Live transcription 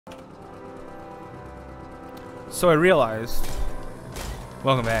So I realized,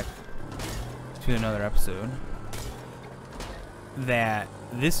 welcome back to another episode, that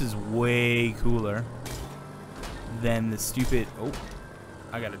this is way cooler than the stupid, oh,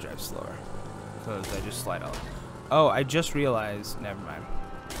 I gotta drive slower, because I just slide out. Oh, I just realized, never mind.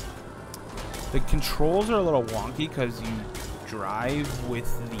 The controls are a little wonky because you drive with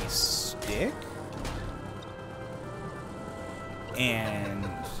the stick, and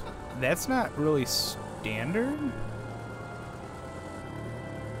that's not really standard,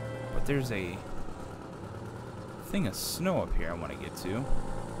 but there's a thing of snow up here I want to get to.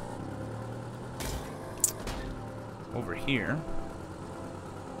 Over here.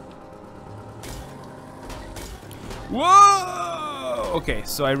 Whoa! Okay,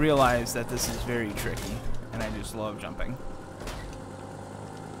 so I realize that this is very tricky, and I just love jumping.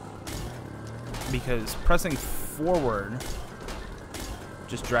 Because pressing forward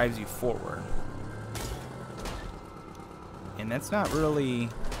just drives you forward. And that's not really...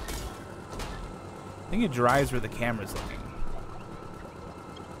 I think it drives where the camera's looking.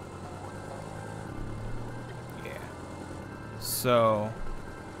 Yeah. So,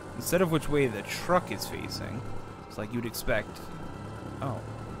 instead of which way the truck is facing, it's like you'd expect... Oh,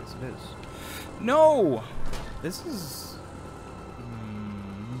 yes it is. No! This is...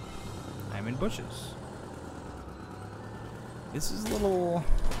 I'm in bushes. This is a little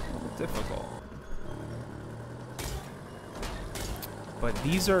difficult. But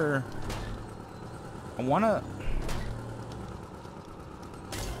these are... I wanna...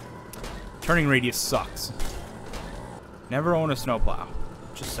 Turning radius sucks. Never own a snowplow.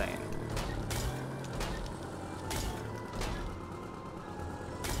 Just saying.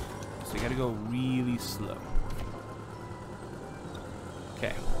 So you gotta go really slow.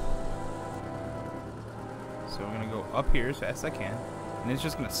 Okay. So I'm gonna go up here as fast as I can. And it's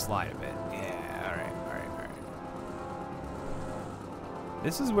just gonna slide a bit. Yeah, alright.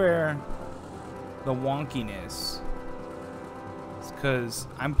 This is where the wonkiness is, because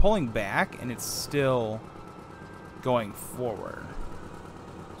I'm pulling back and it's still going forward.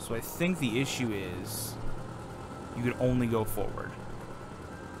 So I think the issue is you can only go forward.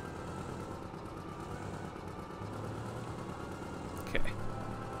 Okay.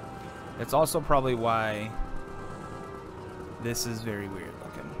 That's also probably why this is very weird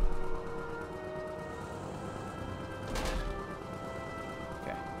looking.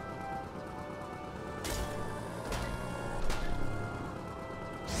 Okay.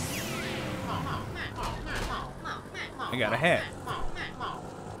 I got a hat.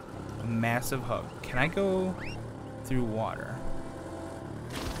 A massive hug. Can I go through water?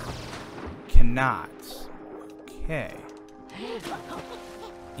 Cannot. Okay.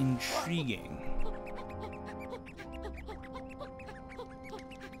 Intriguing.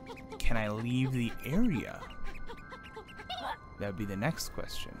 Can I leave the area? That would be the next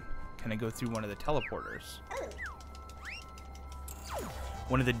question. Can I go through one of the teleporters?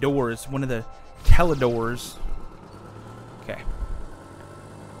 One of the doors. One of the teledoors. Okay.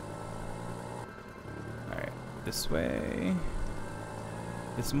 Alright. This way.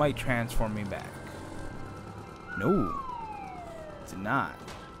 This might transform me back. No. It did not.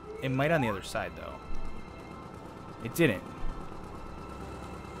 It might on the other side, though. It didn't.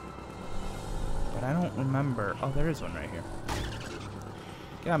 But I don't remember. Oh, there is one right here.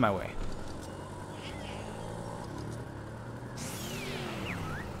 Get out of my way.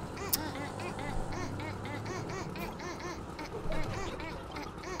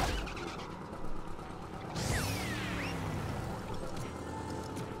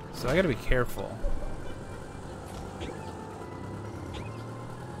 So I gotta be careful.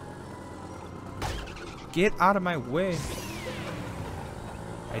 Get out of my way.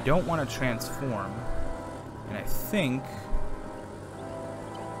 I don't want to transform, and I think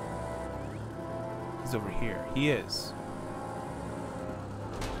he's over here. He is.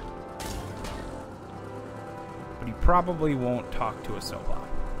 But he probably won't talk to a snowplow.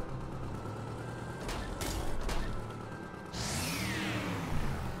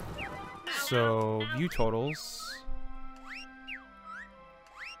 So, view totals.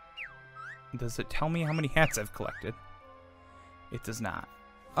 Does it tell me how many hats I've collected? It does not.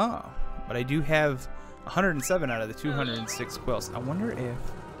 Oh, but I do have 107 out of the 206 quills. I wonder if...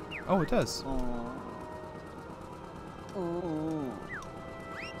 Oh, it does.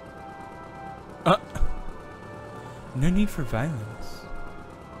 No need for violence.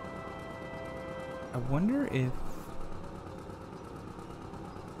 I wonder if...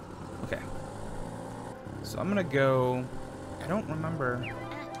 Okay. So I'm gonna go... I don't remember...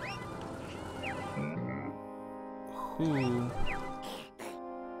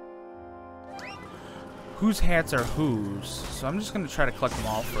 whose hats are whose. So I'm just going to try to collect them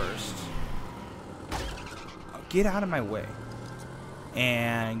all first. Get out of my way.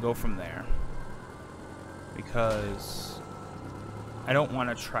 And go from there. Because I don't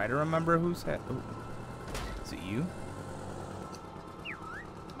want to try to remember whose hat. Ooh. Is it you?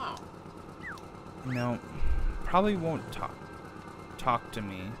 No. Probably won't talk to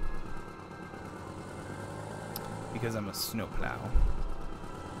me. Because I'm a snowplow.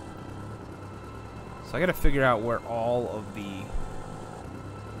 So I gotta figure out where all of the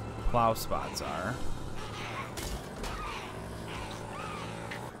plow spots are.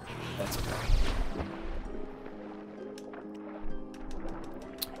 That's okay.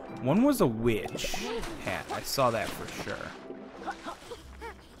 One was a witch hat. I saw that for sure.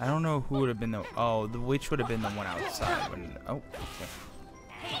 I don't know who would have been the... Oh, the witch would have been the one outside. When, oh, okay.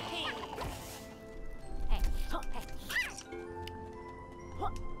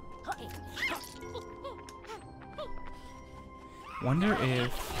 Wonder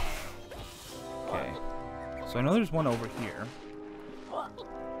if... Okay. So I know there's one over here.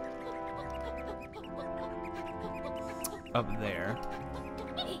 Up there.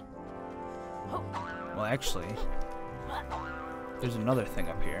 Well, actually, there's another thing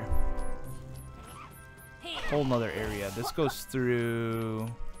up here. Whole nother area. This goes through...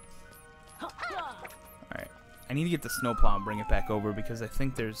 Alright. I need to get the snowplow and bring it back over because I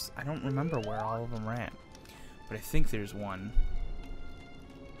think there's... I don't remember where all of them ran. But I think there's one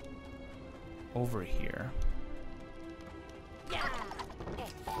over here.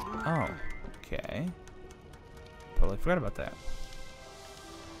 Oh, okay. Totally forgot about that.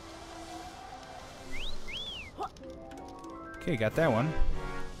 Okay, got that one.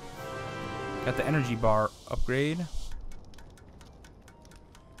 Got the energy bar upgrade.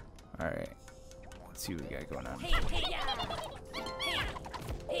 Alright. Let's see what we got going on.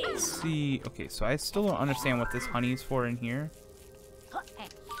 Let's see. Okay, so I still don't understand what this honey is for in here.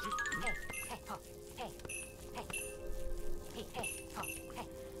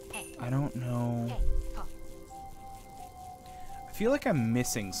 I don't know. I feel like I'm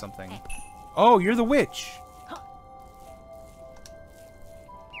missing something. Oh, you're the witch!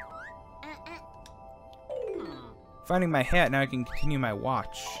 Finding my hat, now I can continue my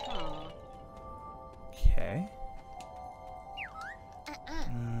watch. Okay.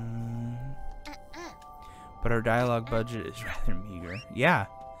 But our dialogue budget is rather meager. Yeah,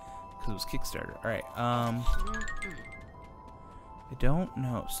 because it was Kickstarter. Alright, I don't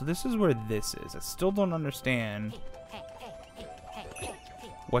know. So this is where this is. I still don't understand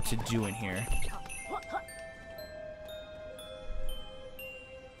what to do in here.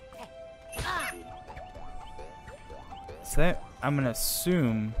 So that, I'm gonna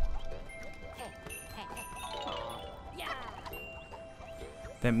assume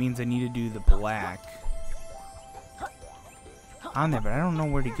that means I need to do the black on there, but I don't know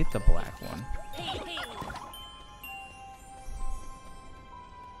where to get the black one.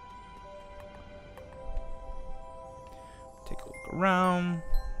 Take a look around.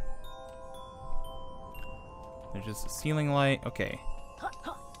 There's just a ceiling light. Okay.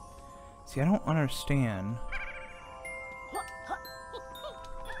 See, I don't understand.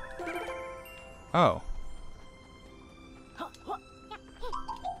 Oh.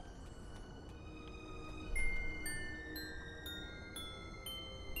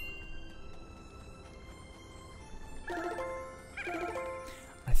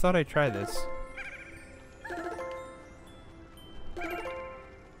 I thought I'd try this.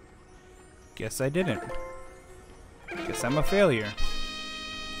 Guess I didn't. Guess I'm a failure.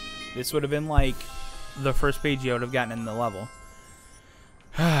 This would have been like the first page you would have gotten in the level.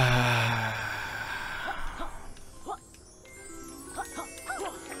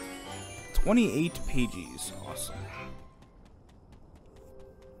 28 pages. Awesome.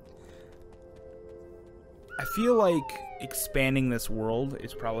 I feel like expanding this world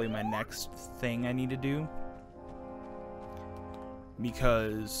is probably my next thing I need to do.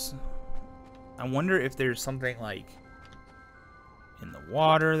 Because I wonder if there's something like in the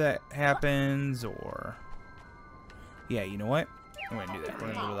water that happens, or... Yeah, you know what? I'm going to do that.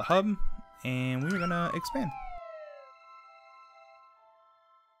 We're going to go to the hub, and we're going to expand.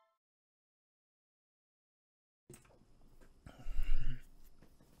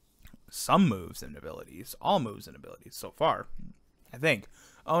 Some moves and abilities. All moves and abilities so far, I think.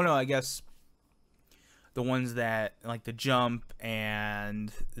 Oh no, I guess the ones that, like the jump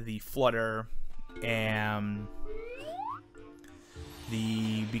and the flutter and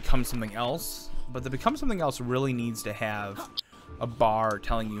the become something else. But the become something else really needs to have a bar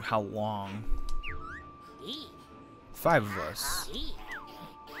telling you how long. 5 of us.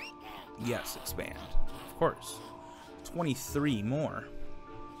 Yes, expand. Of course. 23 more.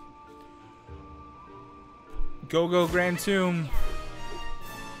 Go, go, Grand Tomb.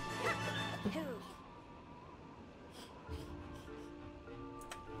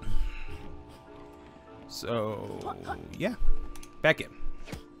 So, yeah. Back in.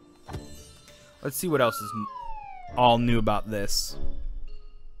 Let's see what else is all new about this.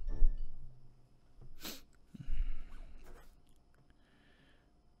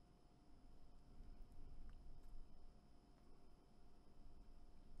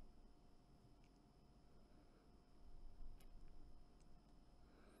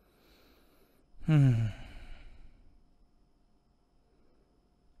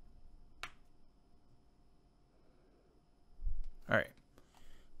 All right.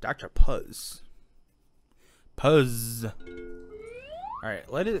 Dr. Puzz. Puzz. All right,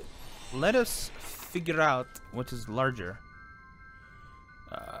 let us figure out what is larger.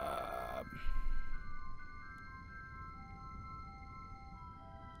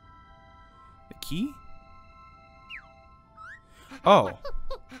 The key? Oh.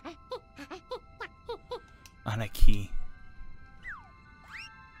 On a key.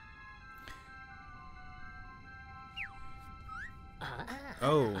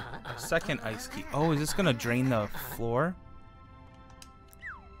 Oh, a second ice key. Oh, is this gonna drain the floor?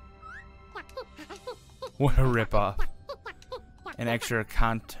 What a ripoff. An extra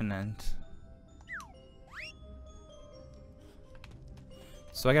continent.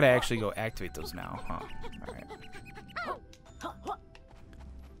 So I gotta actually go activate those now, huh? Alright.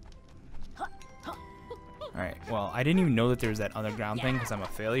 Alright, well, I didn't even know that there was that underground thing because I'm a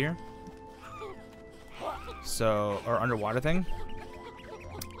failure. So, or underwater thing.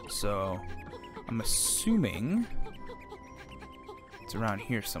 So, I'm assuming it's around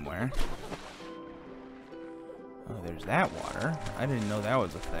here somewhere. Oh, there's that water. I didn't know that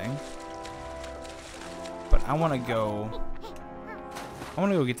was a thing. But I want to go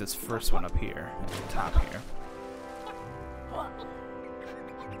get this first one up here at the top here.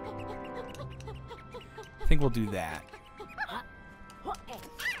 I think we'll do that.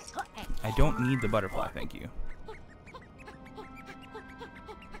 I don't need the butterfly, thank you.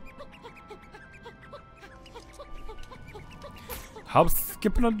 Hop,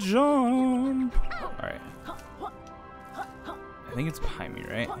 skip, and a jump. Alright. I think it's behind me,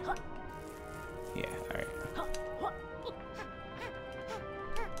 right? Yeah, alright.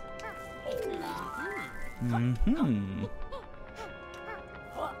 Mm-hmm.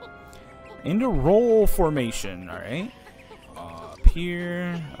 Into roll formation, alright. Up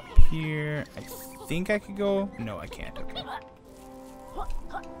here, up here. I think I could go. No, I can't. Okay.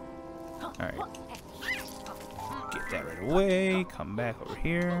 Alright. Get that right away. Come back over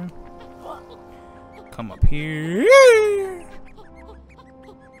here. Come up here.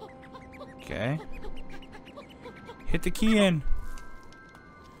 Okay. Hit the key in.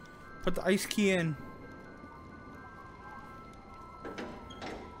 Put the ice key in.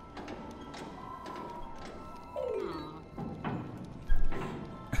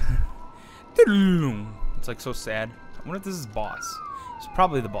 It's like so sad. I wonder if this is boss. It's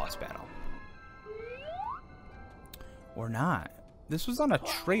probably the boss battle. Or not. This was on a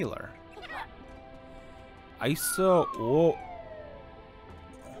trailer. ISO. Whoa.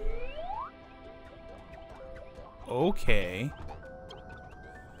 Okay.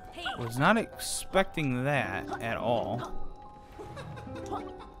 Was not expecting that at all.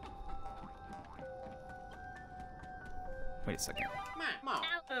 Wait a second.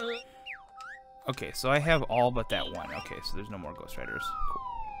 Okay, so I have all but that one. Okay, so there's no more Ghost Riders. Cool.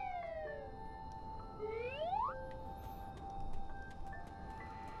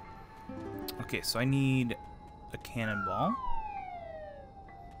 Okay, so I need a cannonball.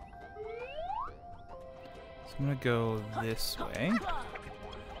 So I'm gonna go this way.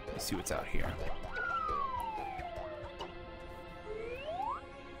 Let's see what's out here.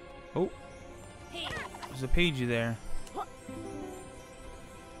 Oh, there's a pagey there.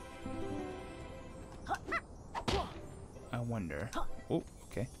 I wonder. Oh,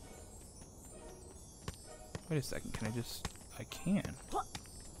 okay. Wait a second. Can I just? I can.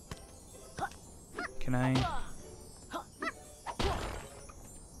 Can I?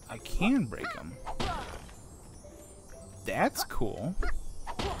 I can break them. That's cool.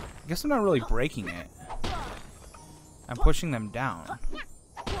 I guess I'm not really breaking it. I'm pushing them down.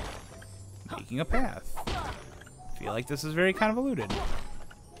 Making a path. I feel like this is very convoluted.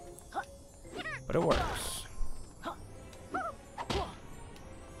 But it works.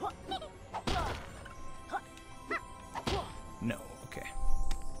 No, okay.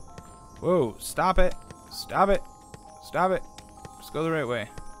 Whoa, stop it. Stop it. Stop it. Just go the right way.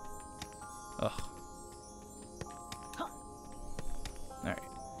 Ugh.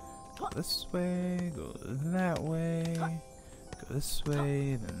 Go this way, go that way, go this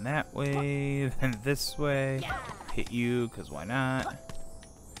way, then that way, then this way. Hit you, because why not?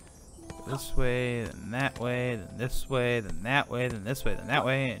 Go this way, then that way, then this way, then that way, then this way, then that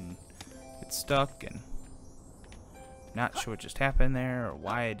way, and get stuck, and not sure what just happened there, or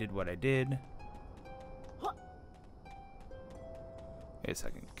why I did what I did. Wait a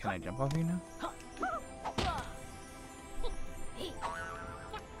second, can I jump off you now?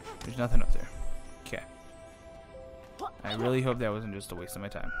 There's nothing up there. Okay. I really hope that wasn't just a waste of my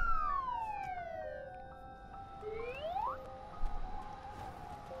time.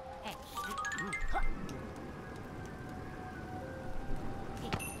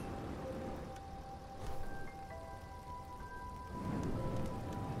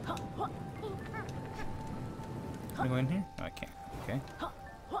 Can I go in here? No, I can't. Okay.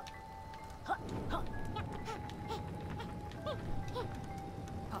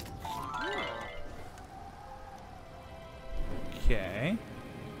 Okay.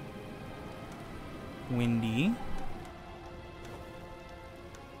 Windy.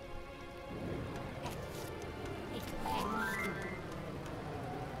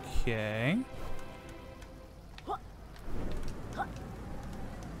 Okay.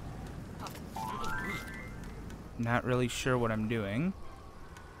 Not really sure what I'm doing.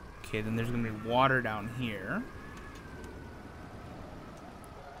 Okay, then there's gonna be water down here.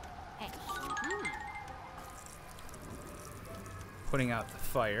 Putting out the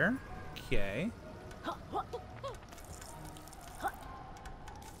fire. Okay.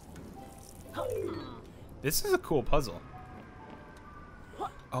 This is a cool puzzle.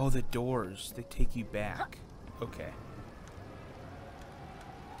 Oh, the doors. They take you back. Okay.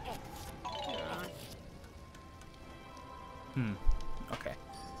 Okay.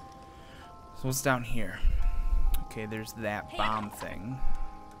 So what's down here? Okay, there's that bomb thing.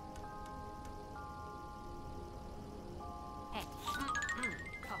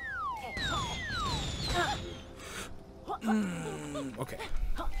 Okay.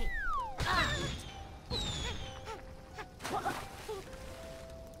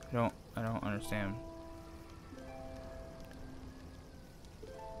 I don't understand.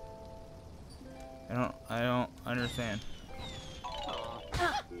 I don't understand.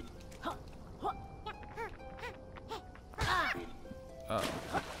 Uh-oh.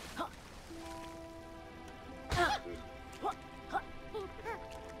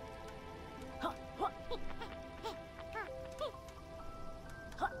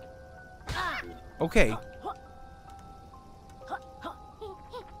 Okay.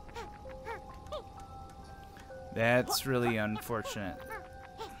 That's really unfortunate.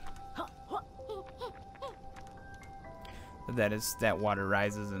 That water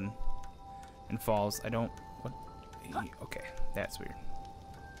rises and falls. I don't. What? Okay, that's weird.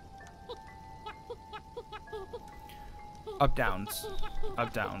 Up downs,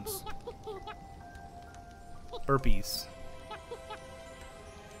 up downs. Burpees.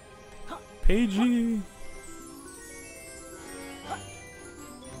 Pagey.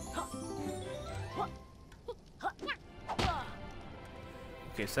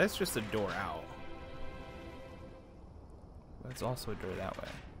 Okay, so that's just a door out. That's also a door that way.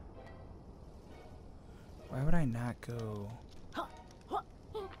 Why would I not go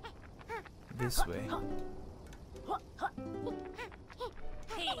this way?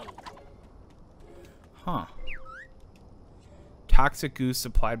 Huh. Toxic goose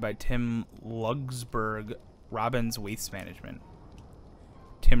supplied by Tim Lugsberg, Robbins Waste Management.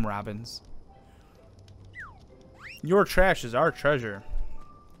 Tim Robbins. Your trash is our treasure.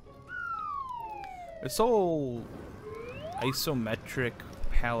 This whole isometric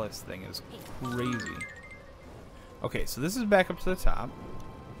palace thing is crazy. Okay, so this is back up to the top.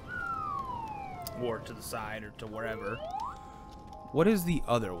 Or to the side, or to wherever. What is the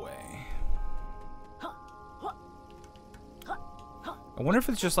other way? I wonder if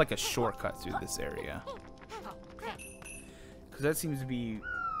it's just like a shortcut through this area. Because that seems to be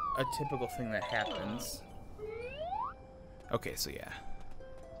a typical thing that happens. Okay, so yeah.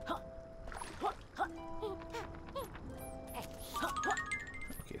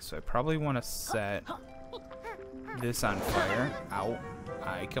 Okay, so I probably want to set this on fire. Ow.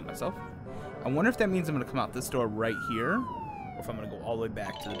 I killed myself. I wonder if that means I'm going to come out this door right here, or if I'm going to go all the way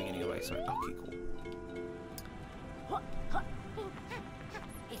back to the beginning of the way. So, okay, cool.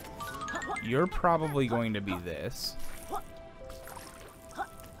 You're probably going to be this.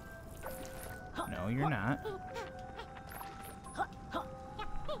 No, you're not.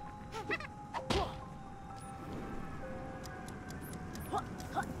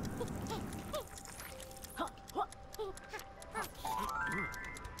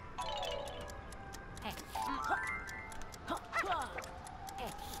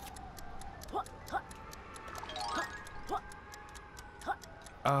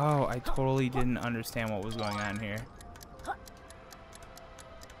 Oh, I totally didn't understand what was going on here.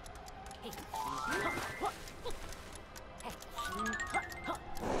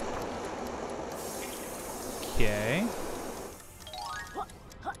 Okay.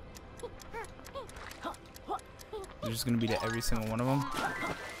 You're just gonna be to every single one of them.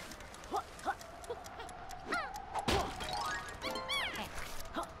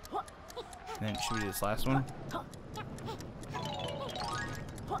 And then should we do this last one?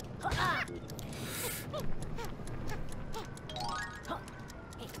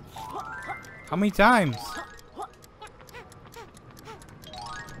 How many times?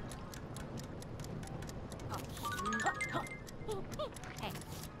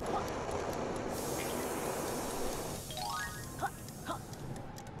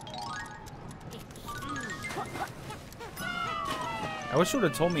 I wish you would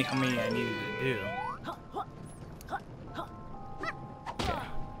have told me how many I needed to do.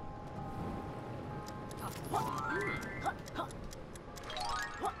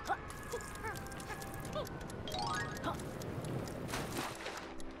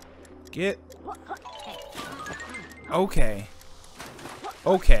 Get. Okay.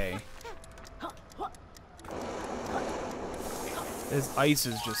 Okay. This ice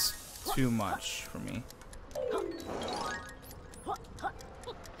is just too much for me.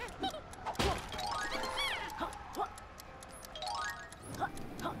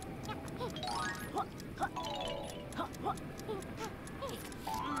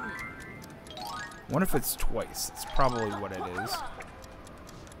 What if it's twice? It's probably what it is.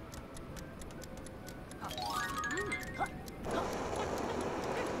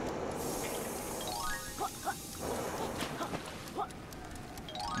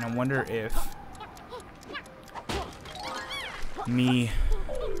 And I wonder if me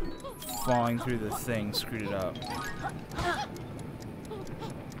falling through the thing screwed it up.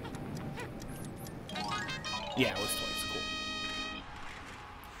 Yeah, it was twice. Cool.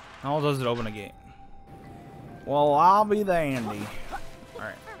 How does it open a gate? Well, I'll be the Andy.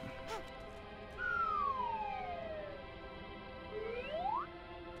 Alright.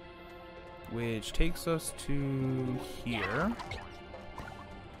 Which takes us to here.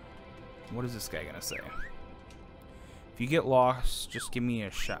 What is this guy gonna say? If you get lost, just give me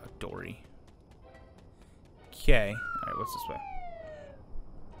a shot, Dory. Okay. Alright, what's this way?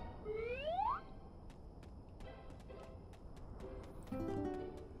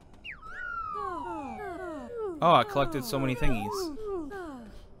 Oh, I collected so many thingies.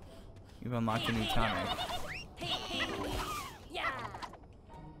 You've unlocked a new tonic.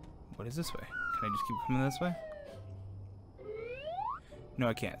 What is this way? Can I just keep coming this way? No,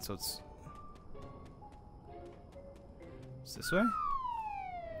 I can't, so it's this way?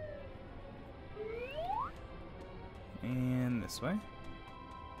 And this way?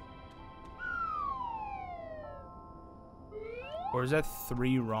 Or is that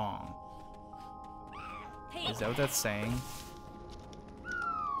 3 wrong? Is that what that's saying?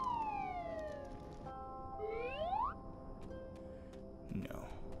 No.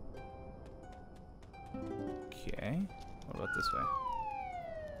 Okay. What about this way?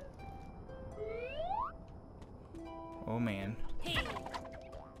 Oh man.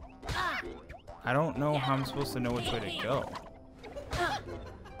 I don't know how I'm supposed to know which way to go.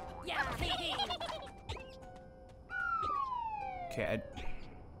 Okay,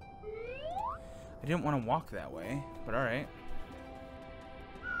 I didn't want to walk that way, but alright.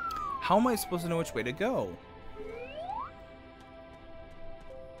 How am I supposed to know which way to go?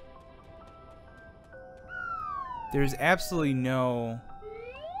 There's absolutely no...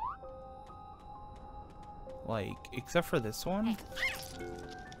 like, except for this one,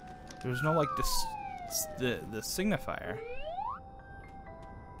 there's no, like, the signifier.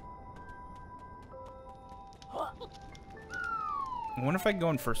 I wonder if I can go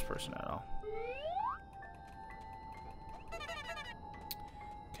in first person at all.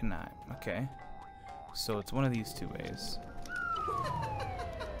 Cannot. Okay. So it's one of these 2 ways.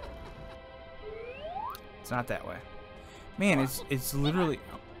 It's not that way. Man, it's literally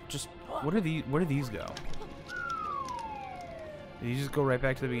just where do these go? Did you just go right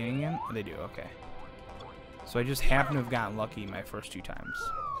back to the beginning again? Oh, they do, okay. So I just happen to have gotten lucky my first 2 times.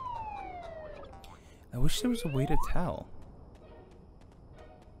 I wish there was a way to tell.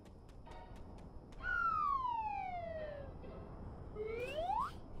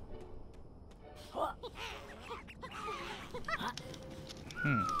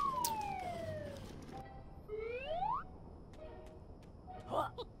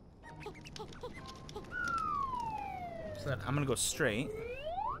 So I'm gonna go straight.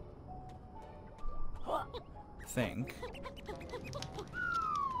 I think.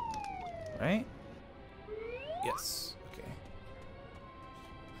 Right? Yes. Okay.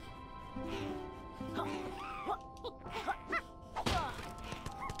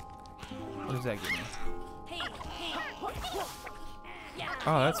 What does that give me?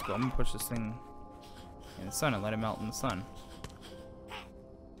 Oh, that's cool. I'm gonna push this thing in the sun and let it melt in the sun.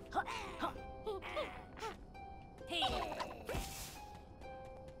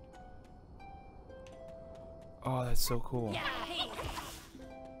 Oh, that's so cool.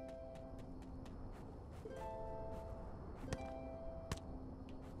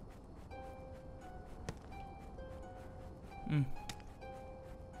 Mm.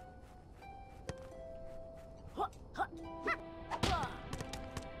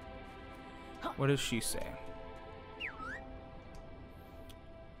 What does she say?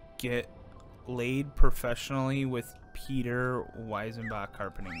 Get laid professionally with Peter Weisenbach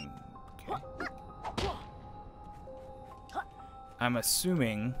carpeting. Okay. I'm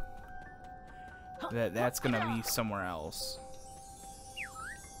assuming that that's gonna be somewhere else.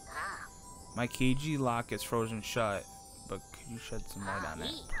 My KG lock is frozen shut, but could you shed some light on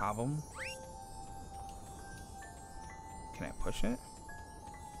it? Problem? Can I push it?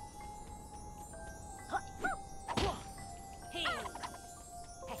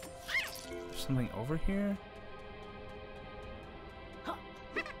 There's something over here?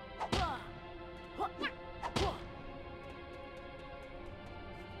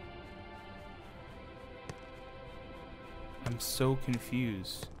 I'm so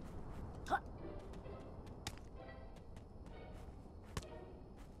confused.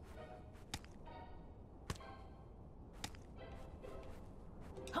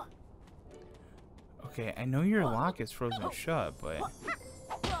 Okay, I know your lock is frozen shut, but...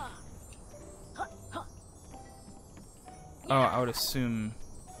 Oh, I would assume...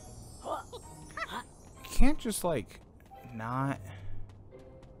 You can't just, like, not...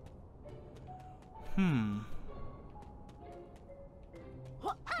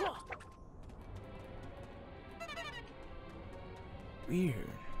 Weird.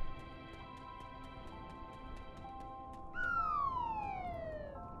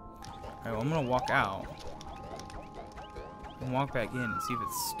 Alright, well, I'm gonna walk out and walk back in and see if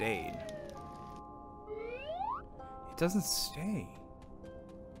it stayed. It doesn't stay.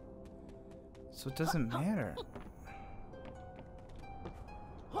 So it doesn't matter.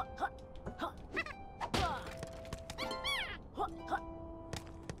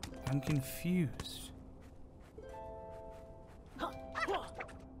 I'm confused.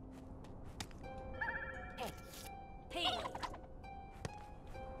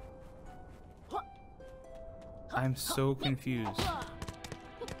 I'm so confused.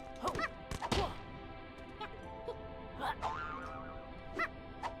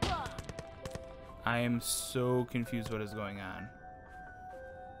 I am so confused what is going on.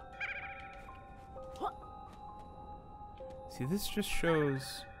 See, this just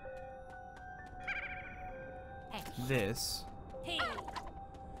shows this.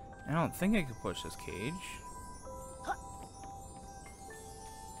 I don't think I could push this cage.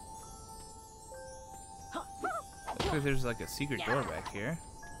 Looks like there's like a secret door back here.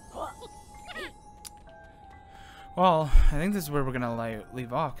 Well, I think this is where we're gonna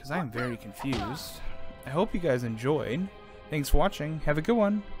leave off because I am very confused. I hope you guys enjoyed. Thanks for watching. Have a good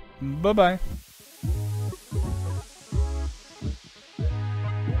one. Bye-bye.